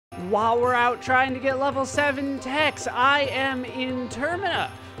while we're out trying to get level 7 techs, I am in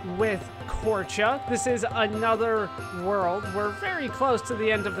Termina with Korcha. This is another world. We're very close to the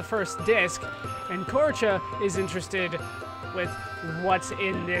end of the first disc, and Korcha is interested with what's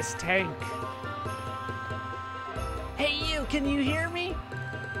in this tank. Hey you, can you hear me?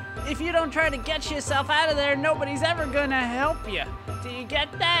 If you don't try to get yourself out of there, nobody's ever gonna help you. Do you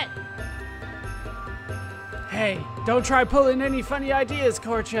get that? Hey, don't try pulling any funny ideas,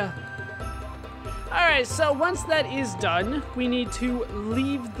 Korcha. Alright, so once that is done, we need to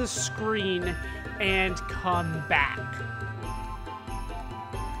leave the screen and come back.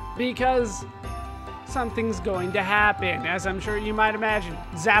 Because something's going to happen, as I'm sure you might imagine.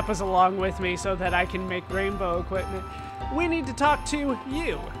 Zappa's along with me so that I can make rainbow equipment. We need to talk to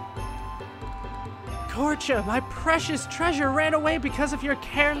you. Korcha, my precious treasure ran away because of your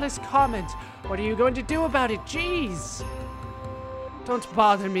careless comment. What are you going to do about it? Jeez. Don't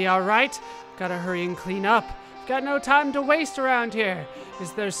bother me, all right? Gotta hurry and clean up. Got no time to waste around here.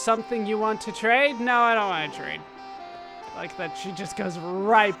 Is there something you want to trade? No, I don't want to trade. Like that she just goes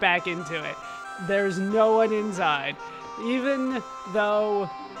right back into it. There's no one inside. Even though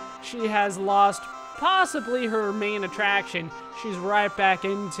she has lost possibly her main attraction, she's right back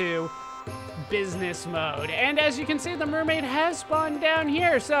into business mode. And as you can see, the mermaid has spawned down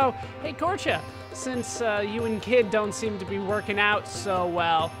here. So, hey Korcha, since you and Kid don't seem to be working out so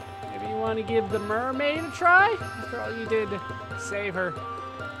well, maybe you want to give the mermaid a try? After all, you did save her.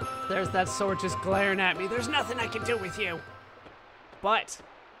 There's that sword just glaring at me. There's nothing I can do with you. But,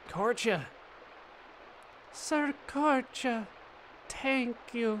 Korcha. Sir Korcha, thank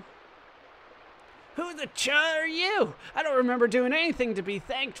you. Who the ch are you? I don't remember doing anything to be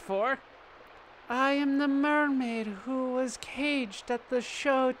thanked for. I am the mermaid who was caged at the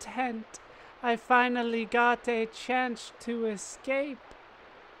show tent. I finally got a chance to escape.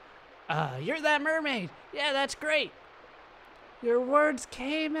 You're that mermaid. Yeah, that's great. Your words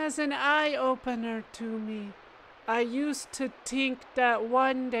came as an eye-opener to me. I used to think that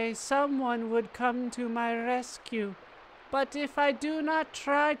one day someone would come to my rescue. But if I do not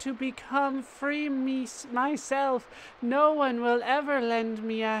try to become free myself, no one will ever lend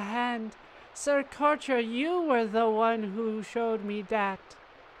me a hand. Sir Korcha, you were the one who showed me that.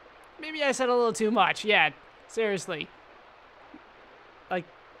 Maybe I said a little too much. Yeah, seriously. Like,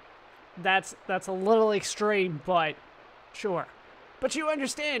 that's a little extreme, but sure. But you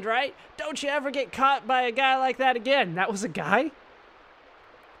understand, right? Don't you ever get caught by a guy like that again. That was a guy?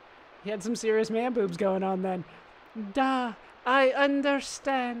 He had some serious man boobs going on then. Duh, I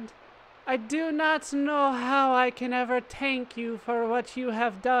understand. I do not know how I can ever thank you for what you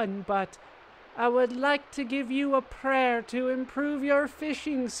have done, but I would like to give you a prayer to improve your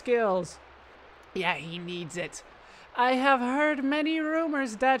fishing skills. Yeah, he needs it. I have heard many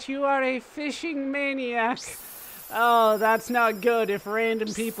rumors that you are a fishing maniac. Oh, that's not good if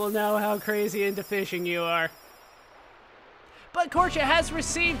random people know how crazy into fishing you are. But Korcha has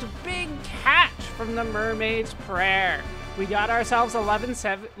received big catch from the mermaid's prayer. We got ourselves a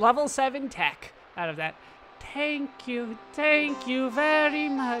level 7 tech out of that. Thank you very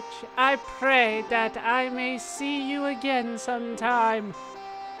much. I pray that I may see you again sometime.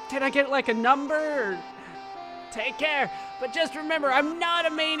 Can I get like a number? Take care, but just remember, I'm not a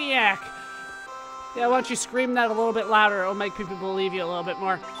maniac. Yeah, why don't you scream that a little bit louder? It'll make people believe you a little bit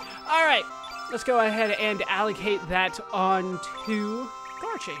more. All right, let's go ahead and allocate that onto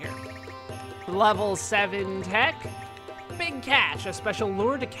Korcha here. Level 7 tech. Big catch, a special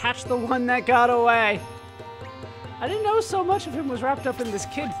lure to catch the one that got away. I didn't know so much of him was wrapped up in this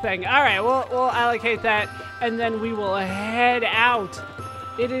kid thing. All right, we'll allocate that, and then we will head out.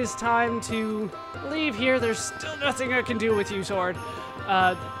 It is time to leave here. There's still nothing I can do with you, sword.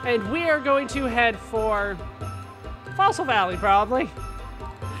 And we are going to head for Fossil Valley, probably.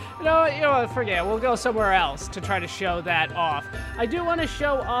 You know what, forget it. We'll go somewhere else to try to show that off. I do want to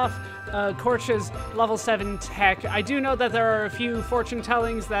show off Korcha's level 7 tech. I do know that there are a few fortune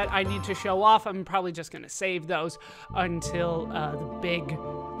tellings that I need to show off. I'm probably just going to save those until the big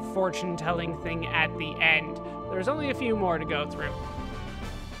fortune telling thing at the end. There's only a few more to go through.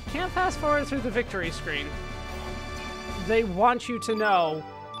 Can't fast forward through the victory screen. They want you to know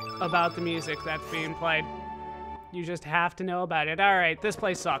about the music that's being played. You just have to know about it. All right, this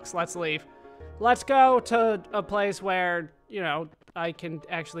place sucks. Let's leave. Let's go to a place where, you know, I can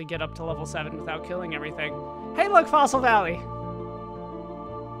actually get up to level 7 without killing everything. Hey, look, Fossil Valley.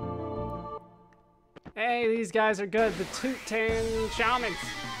 Hey, these guys are good. The Tutan Shamans.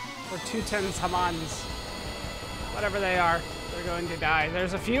 Or Tutan Samans. Whatever they are, they're going to die.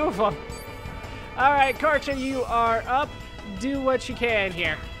 There's a few of them. All right, Korcha, you are up. Do what you can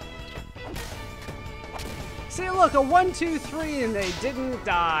here. See, look, a 1, 2, 3, and they didn't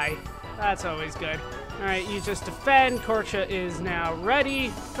die. That's always good. All right, you just defend. Korcha is now ready.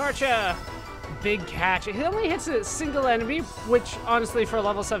 Korcha, big catch. It only hits a single enemy, which honestly for a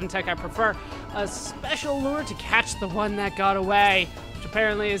level 7 tech I prefer. A special lure to catch the one that got away, which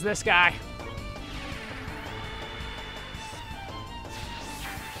apparently is this guy.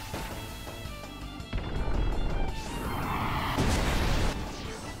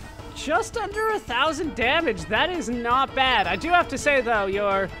 Just under 1,000 damage. That is not bad. I do have to say though,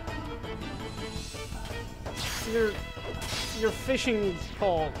 your fishing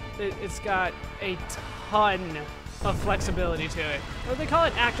pole, it's got a ton of flexibility to it. What do they call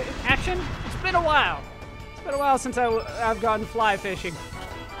it? Action? It's been a while. It's been a while since I've gone fly fishing.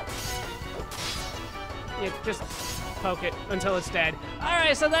 Yeah, just poke it until it's dead. All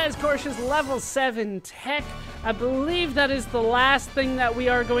right, so that is Korcha's level 7 tech. I believe that is the last thing that we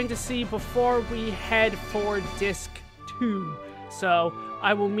are going to see before we head for Disc 2. So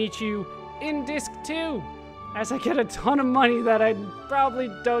I will meet you in Disc 2 as I get a ton of money that I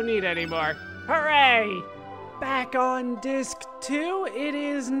probably don't need anymore. Hooray! Back on Disc 2, it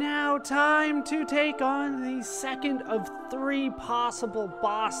is now time to take on the second of 3 possible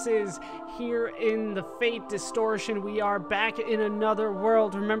bosses here in the Fate Distortion. We are back in another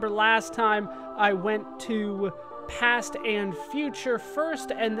world. Remember last time I went to past and future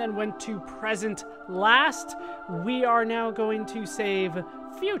first and then went to present last? We are now going to save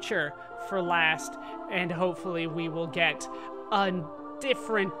future for last, and hopefully we will get a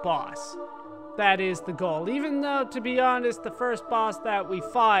different boss. That is the goal. Even though, to be honest, the first boss that we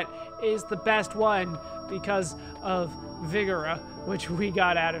fought is the best one because of Vigora, which we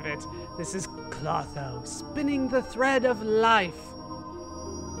got out of it. This is Clotho, spinning the thread of life.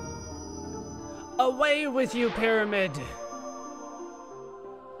 Away with you, Pyramid.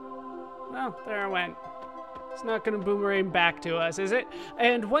 Well, there I went. It's not going to boomerang back to us, is it?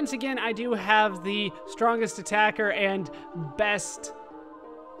 And once again, I do have the strongest attacker and best,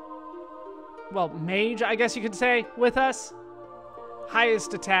 well, mage, I guess you could say, with us.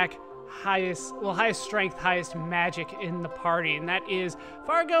 Highest attack, highest strength, highest magic in the party, and that is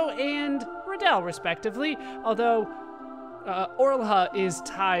Fargo and Riddell, respectively. Although Orlha is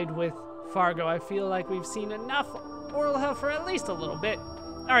tied with Fargo. I feel like we've seen enough Orlha for at least a little bit.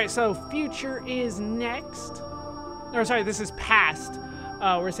 All right, so future is next. Or sorry, this is past.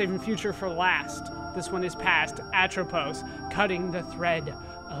 We're saving future for last. This one is past. Atropos, cutting the thread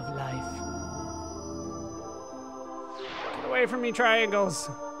of life. Get away from me, triangles.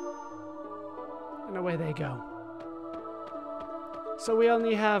 And away they go. So we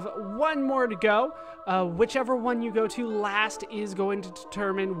only have one more to go. Whichever one you go to last is going to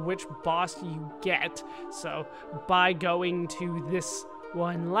determine which boss you get. So by going to this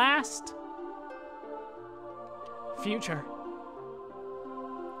one last, future,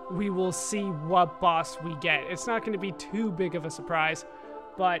 we will see what boss we get. It's not going to be too big of a surprise,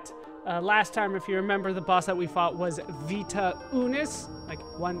 but last time, if you remember, the boss that we fought was Vita Unis, like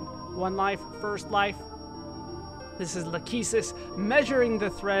one life, first life. This is Lachesis, measuring the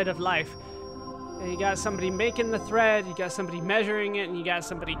thread of life. And you got somebody making the thread, you got somebody measuring it, and you got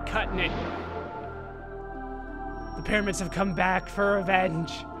somebody cutting it. The pyramids have come back for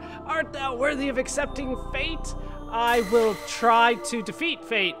revenge. Art thou worthy of accepting fate? I will try to defeat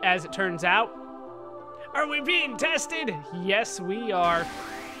fate, as it turns out. Are we being tested? Yes, we are.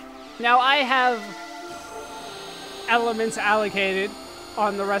 Now, I have elements allocated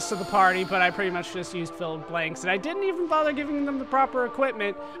on the rest of the party, but I pretty much just used filled blanks, and I didn't even bother giving them the proper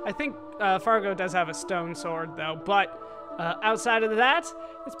equipment. I think Fargo does have a stone sword, though, but outside of that,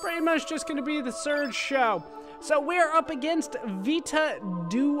 it's pretty much just going to be the Surge show. So we're up against Vita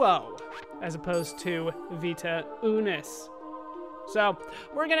Duo, as opposed to Vita Unis. So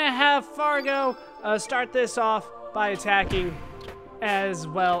we're going to have Fargo start this off by attacking as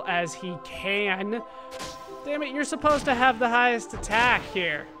well as he can. Damn it, you're supposed to have the highest attack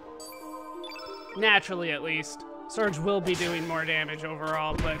here. Naturally, at least. Surge will be doing more damage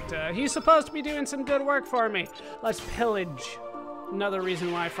overall, but he's supposed to be doing some good work for me. Let's pillage. Another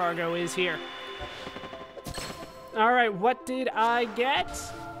reason why Fargo is here. All right, what did I get?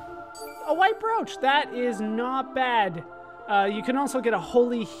 A white brooch. That is not bad. You can also get a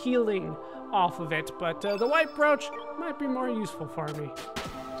holy healing off of it, but the white brooch might be more useful for me.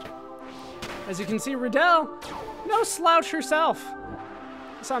 As you can see, Riddell, no slouch herself.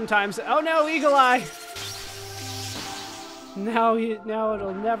 Sometimes. Oh no, Eagle Eye. No,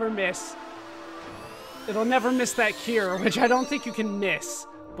 it'll never miss. It'll never miss that cure, which I don't think you can miss,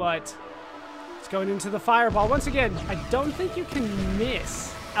 but it's going into the fireball. Once again, I don't think you can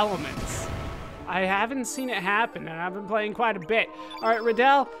miss elements. I haven't seen it happen, and I've been playing quite a bit. All right,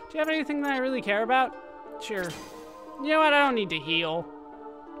 Riddell, do you have anything that I really care about? Sure. You know what? I don't need to heal.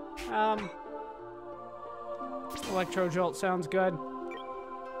 Electro Jolt sounds good.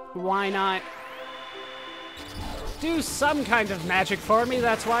 Why not? Do some kind of magic for me,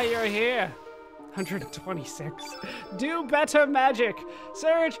 that's why you're here. 126. Do better magic.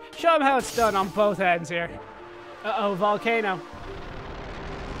 Surge, show him how it's done on both ends here. Uh-oh, volcano.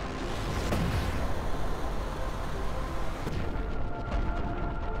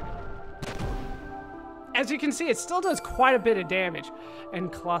 As you can see, it still does quite a bit of damage.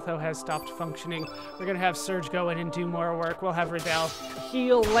 And Clotho has stopped functioning. We're gonna have Surge go in and do more work. We'll have Riddell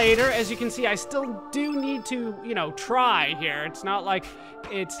heal later. As you can see, I still do need to, you know, try here. It's not like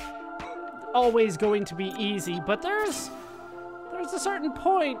it's always going to be easy, but there's a certain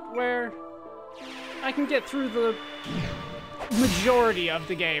point where I can get through the majority of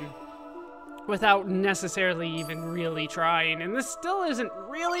the game without necessarily even really trying. And this still isn't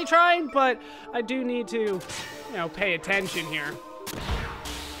really trying, but I do need to, you know, pay attention here.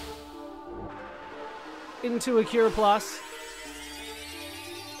 Into a Cure Plus.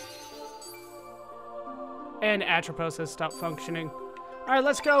 And Atropos has stopped functioning. All right,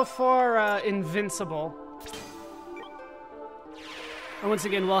 let's go for Invincible. And once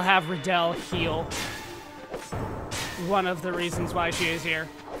again, we'll have Riddell heal. One of the reasons why she is here.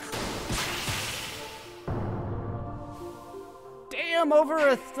 Damn, over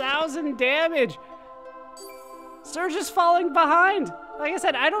 1,000 damage. Surge is falling behind. Like I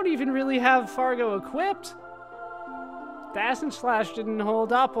said, I don't even really have Fargo equipped. Dash and Slash didn't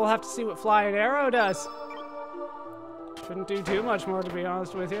hold up. We'll have to see what Flying Arrow does. Shouldn't do too much more, to be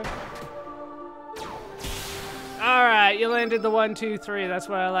honest with you. All right, you landed the 1, 2, 3. That's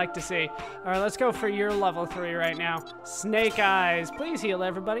what I like to see. All right, let's go for your level 3 right now. Snake Eyes. Please heal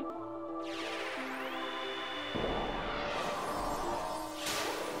everybody.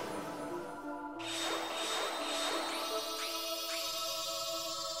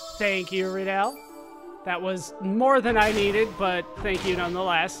 Thank you, Riddell. That was more than I needed, but thank you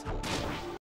nonetheless.